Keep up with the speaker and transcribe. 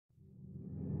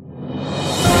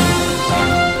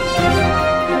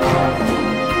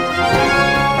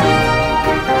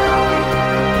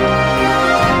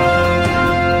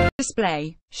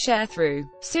display, Sharethrough,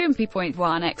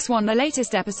 Soompi.1x1. The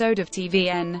latest episode of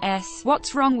TVN's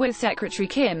What's Wrong with Secretary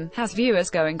Kim has viewers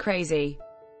going crazy.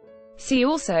 See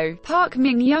also, Park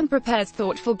Min-young prepares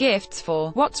thoughtful gifts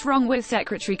for What's Wrong with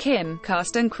Secretary Kim.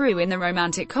 Cast and crew in the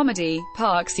romantic comedy,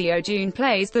 Park Seo Joon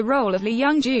plays the role of Lee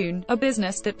Young-joon, a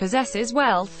business that possesses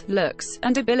wealth, looks,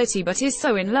 and ability but is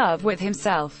so in love with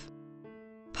himself.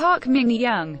 Park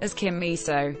Min-young, as Kim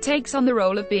Mi-so, takes on the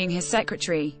role of being his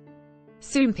secretary.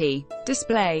 Soompi.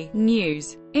 Display,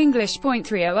 News.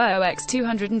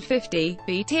 English.300x250,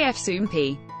 BTF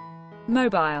Soompi.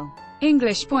 Mobile.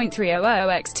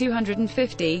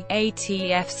 English.300x250,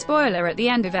 ATF. Spoiler: at the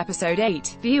end of episode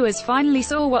 8, viewers finally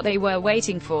saw what they were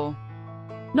waiting for.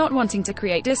 Not wanting to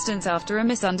create distance after a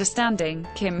misunderstanding,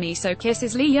 Kim Mi-so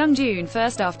kisses Lee Young-joon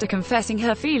first after confessing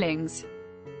her feelings.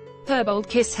 Her bold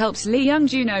kiss helps Lee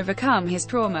Young-joon overcome his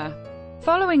trauma.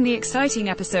 Following the exciting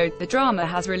episode, the drama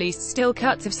has released still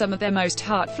cuts of some of their most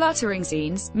heart-fluttering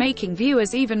scenes, making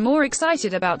viewers even more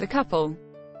excited about the couple.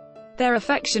 Their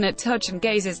affectionate touch and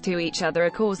gazes to each other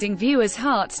are causing viewers'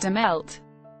 hearts to melt.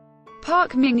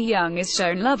 Park Min-young is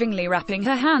shown lovingly wrapping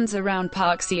her hands around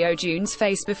Park Seo Joon's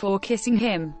face before kissing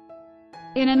him.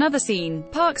 In another scene,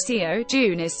 Park Seo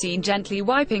Joon is seen gently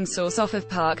wiping sauce off of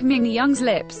Park Min-young's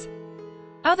lips.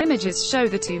 Other images show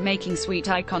the two making sweet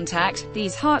eye contact.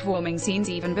 These heartwarming scenes,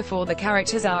 even before the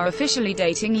characters are officially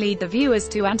dating, lead the viewers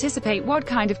to anticipate what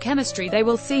kind of chemistry they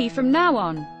will see from now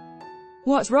on.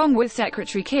 What's Wrong with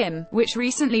Secretary Kim, which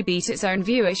recently beat its own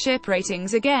viewership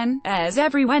ratings again, airs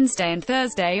every Wednesday and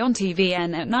Thursday on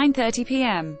TVN at 9:30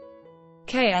 p.m.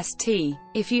 KST.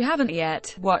 If you haven't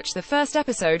yet, watch the first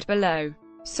episode below.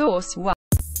 Source 1.